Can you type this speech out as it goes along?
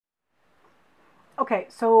Okay,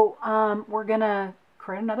 so we're going to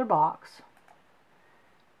create another box.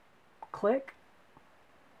 Click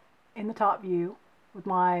in the top view with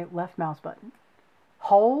my left mouse button.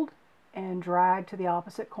 Hold and drag to the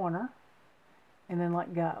opposite corner and then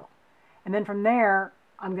let go. And then from there,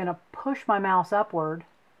 I'm going to push my mouse upward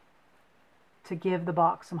to give the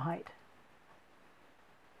box some height.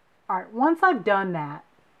 All right, once I've done that,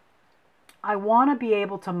 I want to be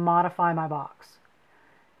able to modify my box.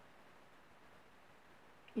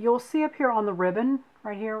 You'll see up here on the ribbon,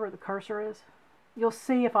 right here where the cursor is, you'll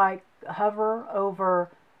see if I hover over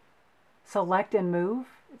select and move,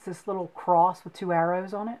 it's this little cross with two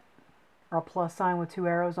arrows on it, or a plus sign with two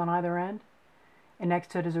arrows on either end. And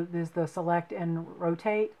next to it is the select and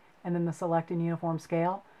rotate, and then the select and uniform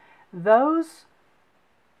scale. Those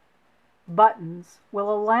buttons will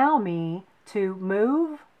allow me to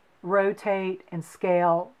move, rotate, and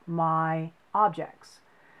scale my objects.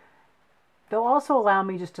 They'll also allow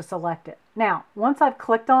me just to select it. Now, once I've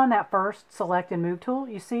clicked on that first select and move tool,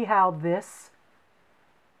 you see how this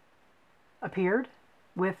appeared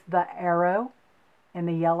with the arrow and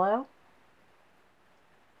the yellow?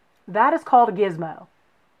 That is called a gizmo.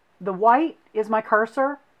 The white is my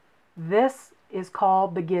cursor. This is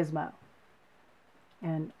called the gizmo.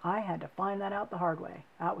 And I had to find that out the hard way.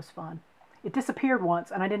 That was fun. It disappeared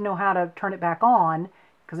once and I didn't know how to turn it back on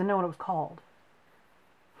because I didn't know what it was called.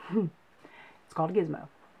 It's called a gizmo.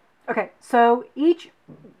 Okay, so each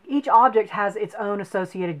object has its own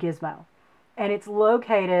associated gizmo, and it's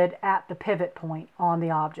located at the pivot point on the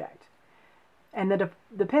object. And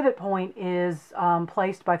the pivot point is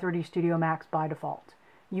placed by 3D Studio Max by default.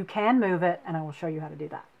 You can move it, and I will show you how to do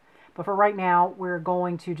that. But for right now, we're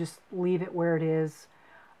going to just leave it where it is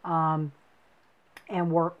and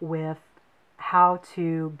work with how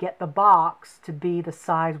to get the box to be the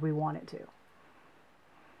size we want it to.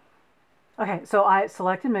 Okay, so I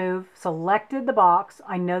selected move, selected the box.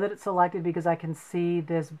 I know that it's selected because I can see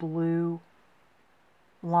this blue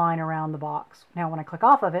line around the box. Now when I click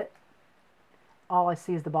off of it, all I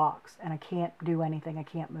see is the box and I can't do anything. I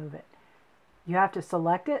can't move it. You have to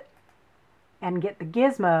select it and get the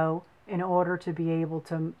gizmo in order to be able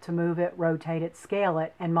to move it, rotate it, scale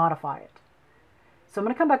it, and modify it. So I'm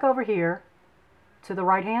going to come back over here to the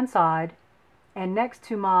right hand side, and next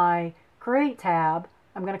to my Create tab,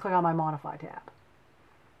 I'm going to click on my Modify tab.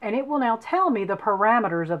 And it will now tell me the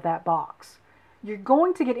parameters of that box. You're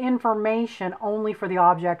going to get information only for the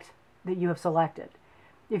object that you have selected.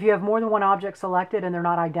 If you have more than one object selected and they're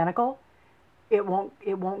not identical, it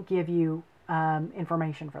won't give you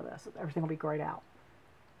information for this. Everything will be grayed out.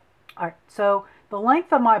 All right, so the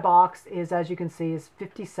length of my box is, as you can see, is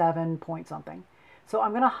 57 point something. So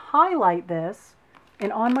I'm going to highlight this,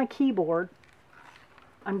 and on my keyboard,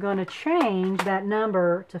 I'm going to change that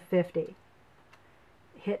number to 50.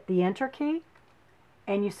 Hit the Enter key,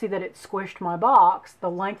 and you see that it squished my box, the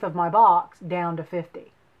length of my box, down to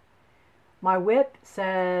 50. My width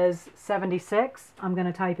says 76. I'm going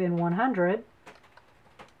to type in 100,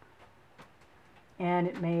 and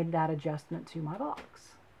it made that adjustment to my box.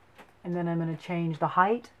 And then I'm going to change the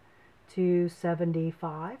height to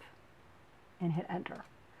 75 and hit Enter.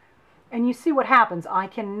 And you see what happens. I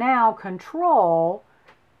can now control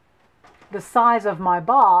the size of my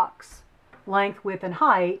box, length, width, and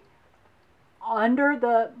height under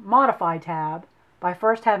the Modify tab by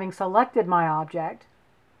first having selected my object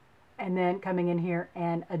and then coming in here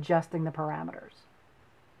and adjusting the parameters.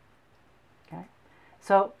 Okay,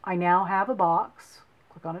 so I now have a box.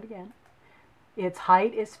 Click on it again. Its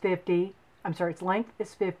height is 50. I'm sorry, its length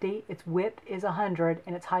is 50, its width is 100,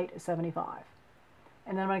 and its height is 75.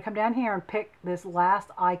 And then I'm going to come down here and pick this last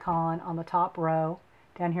icon on the top row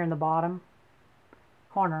down here in the bottom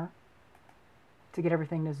corner to get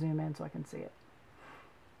everything to zoom in so I can see it.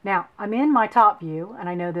 Now, I'm in my top view, and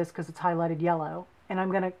I know this because it's highlighted yellow, and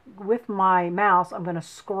I'm going to, with my mouse, I'm going to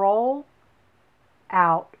scroll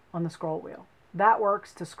out on the scroll wheel. That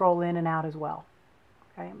works to scroll in and out as well.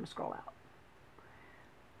 Okay, I'm going to scroll out.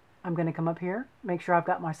 I'm going to come up here, make sure I've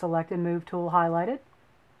got my Select and Move tool highlighted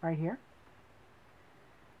right here.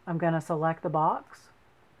 I'm going to select the box.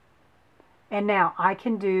 And now I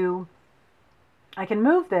can move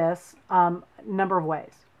this a number of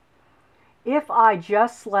ways. If I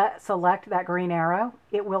just select that green arrow,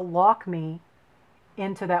 it will lock me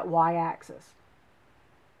into that y-axis.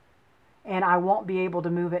 And I won't be able to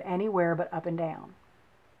move it anywhere but up and down.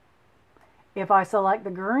 If I select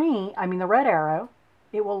the red arrow,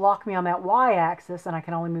 it will lock me on that y-axis and I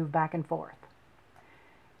can only move back and forth.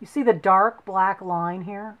 You see the dark black line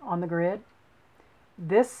here on the grid?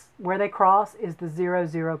 This, where they cross, is the 0,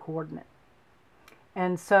 0 coordinate.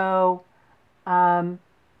 And so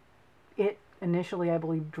it initially, I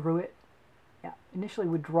believe, drew it. Yeah, initially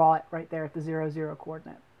would draw it right there at the 0, 0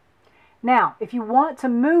 coordinate. Now, if you want to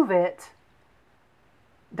move it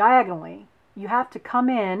diagonally, you have to come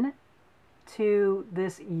in to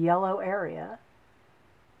this yellow area,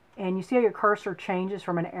 and you see how your cursor changes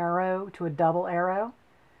from an arrow to a double arrow?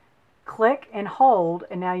 Click and hold,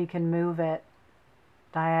 and now you can move it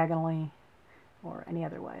diagonally or any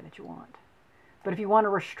other way that you want. But if you want to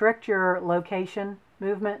restrict your location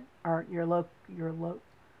movement or your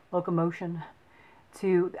locomotion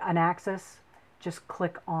to an axis, just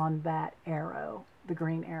click on that arrow, the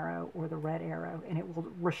green arrow or the red arrow, and it will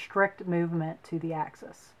restrict movement to the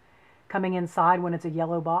axis. Coming inside when it's a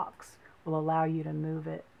yellow box will allow you to move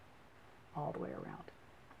it all the way around.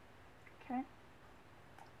 Okay.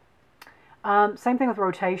 Same thing with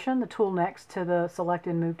rotation. The tool next to the select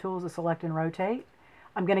and move tool is the select and rotate.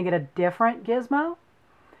 I'm going to get a different gizmo.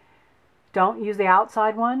 Don't use the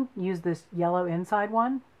outside one, use this yellow inside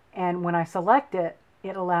one. And when I select it,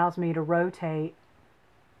 it allows me to rotate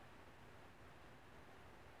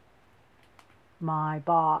my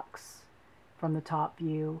box from the top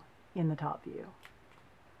view in the top view.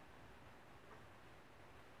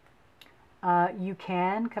 You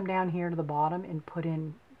can come down here to the bottom and put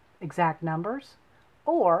in exact numbers,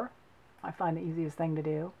 or I find the easiest thing to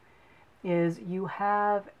do is you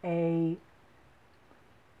have a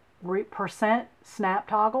percent snap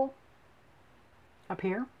toggle up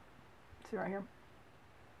here. See right here?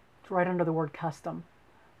 It's right under the word custom.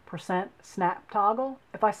 Percent snap toggle.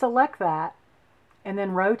 If I select that and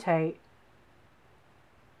then rotate,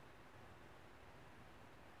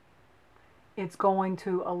 it's going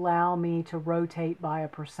to allow me to rotate by a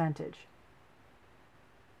percentage.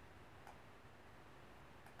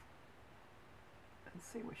 Let's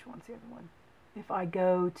see which one's the other one. If I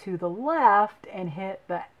go to the left and hit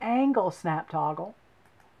the angle snap toggle,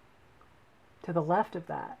 to the left of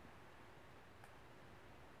that,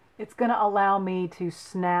 it's going to allow me to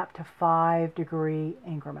snap to 5-degree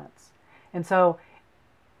increments. And so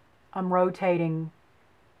I'm rotating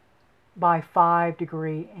by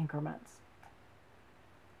 5-degree increments.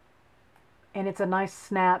 And it's a nice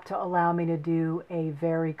snap to allow me to do a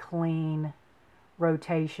very clean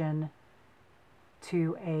rotation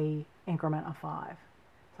to a increment of 5.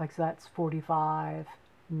 So that's 45,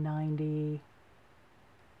 90,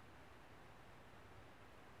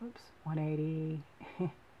 oops, 180.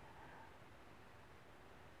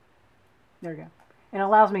 There we go. And it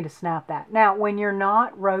allows me to snap that. Now, when you're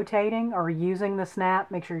not rotating or using the snap,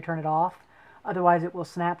 make sure you turn it off. Otherwise, it will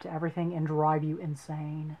snap to everything and drive you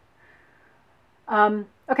insane.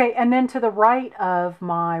 Okay, and then to the right of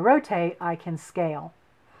my rotate, I can scale.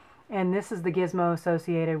 And this is the gizmo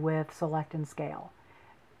associated with select and scale.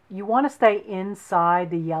 You want to stay inside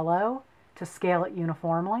the yellow to scale it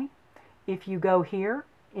uniformly. If you go here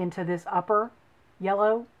into this upper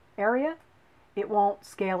yellow area, it won't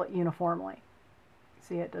scale it uniformly.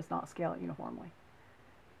 See, it does not scale it uniformly.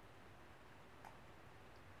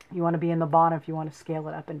 You want to be in the bottom if you want to scale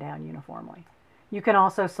it up and down uniformly. You can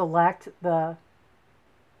also select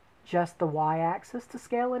just the y-axis to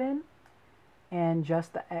scale it in, and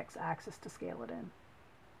just the x-axis to scale it in.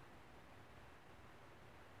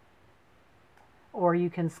 Or you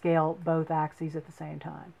can scale both axes at the same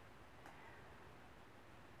time.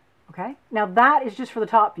 Okay, now that is just for the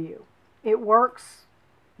top view. It works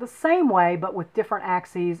the same way, but with different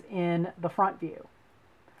axes in the front view.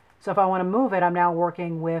 So if I want to move it, I'm now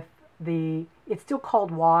working with it's still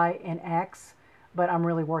called Y and X, but I'm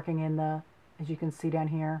really working in the, as you can see down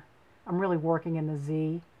here, I'm really working in the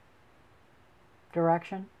Z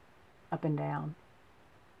direction, up and down,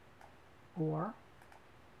 or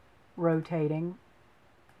rotating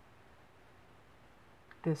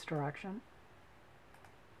this direction,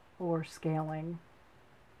 or scaling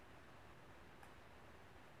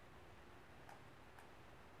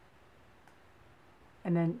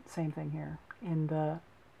and then same thing here in the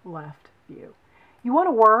left view. You want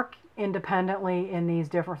to work independently in these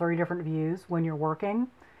 3 different views when you're working,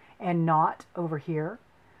 and not over here,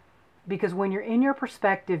 because when you're in your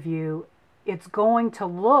perspective view, it's going to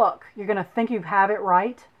look, you're going to think you have it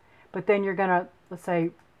right, but then you're going to, let's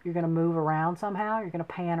say you're going to move around somehow, you're going to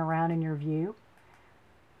pan around in your view,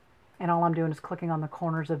 and all I'm doing is clicking on the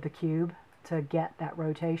corners of the cube to get that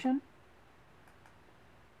rotation,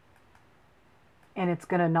 and it's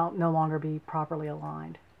going to no longer be properly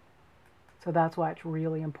aligned. So that's why it's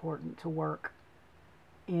really important to work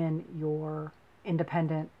in your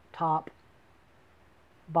independent top,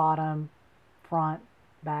 bottom, front,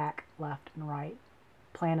 back, left, and right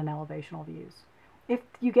plan and elevational views. If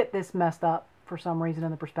you get this messed up for some reason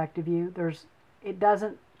in the perspective view. It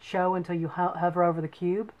doesn't show until you hover over the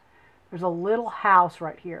cube. There's a little house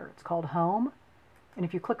right here. It's called Home. And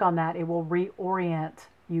if you click on that, it will reorient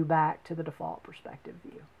you back to the default perspective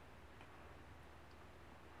view.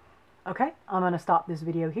 Okay, I'm going to stop this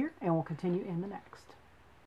video here and we'll continue in the next.